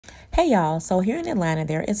Hey y'all, so here in Atlanta,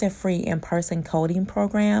 there is a free in-person coding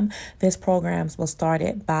program. This program was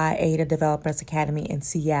started by Ada Developers Academy in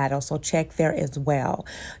Seattle, so check there as well.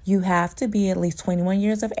 You have to be at least 21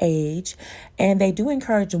 years of age, and they do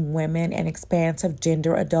encourage women and expansive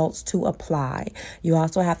gender adults to apply. You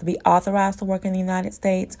also have to be authorized to work in the United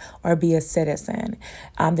States or be a citizen.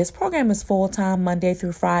 This program is full-time Monday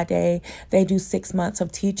through Friday. They do 6 months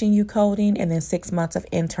of teaching you coding and then 6 months of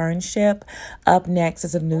internship. Up next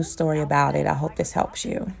is a new story about it. I hope this helps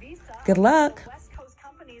you. Good luck. West Coast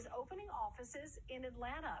companies opening offices in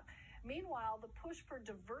Atlanta. Meanwhile, the push for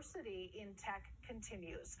diversity in tech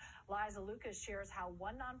continues. Liza Lucas shares how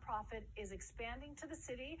one nonprofit is expanding to the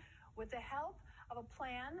city with the help of a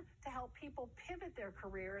plan to help people pivot their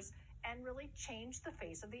careers and really change the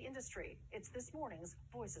face of the industry. It's this morning's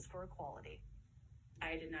Voices for Equality.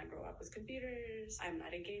 I did not grow up with computers. I'm not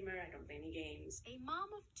a gamer. I don't play any games. A mom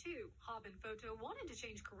of two, Haben Photo wanted to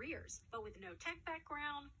change careers, but with no tech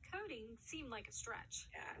background, coding seemed like a stretch.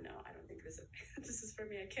 Yeah, no, I don't think this is for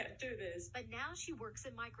me. I can't do this. But now she works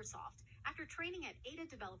at Microsoft after training at Ada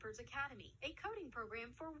Developers Academy, a coding program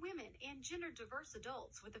for women and gender-diverse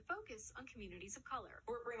adults with a focus on communities of color.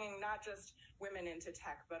 We're bringing not just women into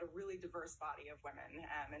tech, but a really diverse body of women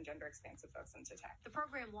and gender-expansive folks into tech. The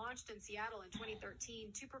program launched in Seattle in 2013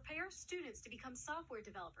 to prepare students to become software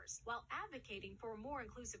developers while advocating for a more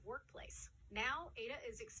inclusive workplace. Now, Ada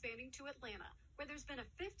is expanding to Atlanta, where there's been a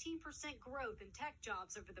 15% growth in tech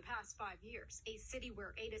jobs over the past 5 years, a city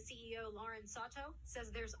where Ada CEO Lauren Sato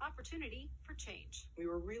says there's opportunity for change. We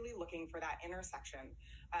were really looking for that intersection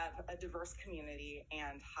of a diverse community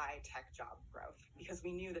and high tech job growth because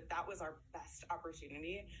we knew that that was our best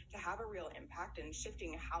opportunity to have a real impact in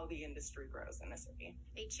shifting how the industry grows in the city.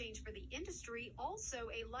 A change for the industry, also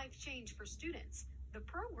a life change for students. The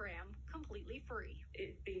program completely free.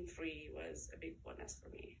 It being free was a big bonus for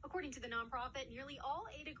me. According to the nonprofit, nearly all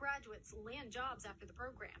Ada graduates land jobs after the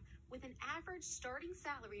program with an average starting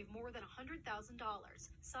salary of more than $100,000.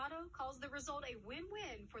 Sato calls the result a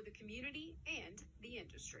win-win for the community and the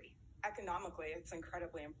industry. Economically, it's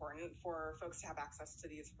incredibly important for folks to have access to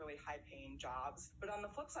these really high-paying jobs. But on the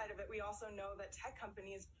flip side of it, we also know that tech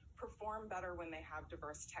companies perform better when they have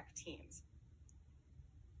diverse tech teams.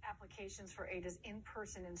 Applications for Ada's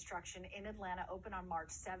in-person instruction in Atlanta open on March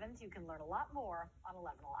 7th. You can learn a lot more on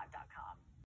 11alive.com.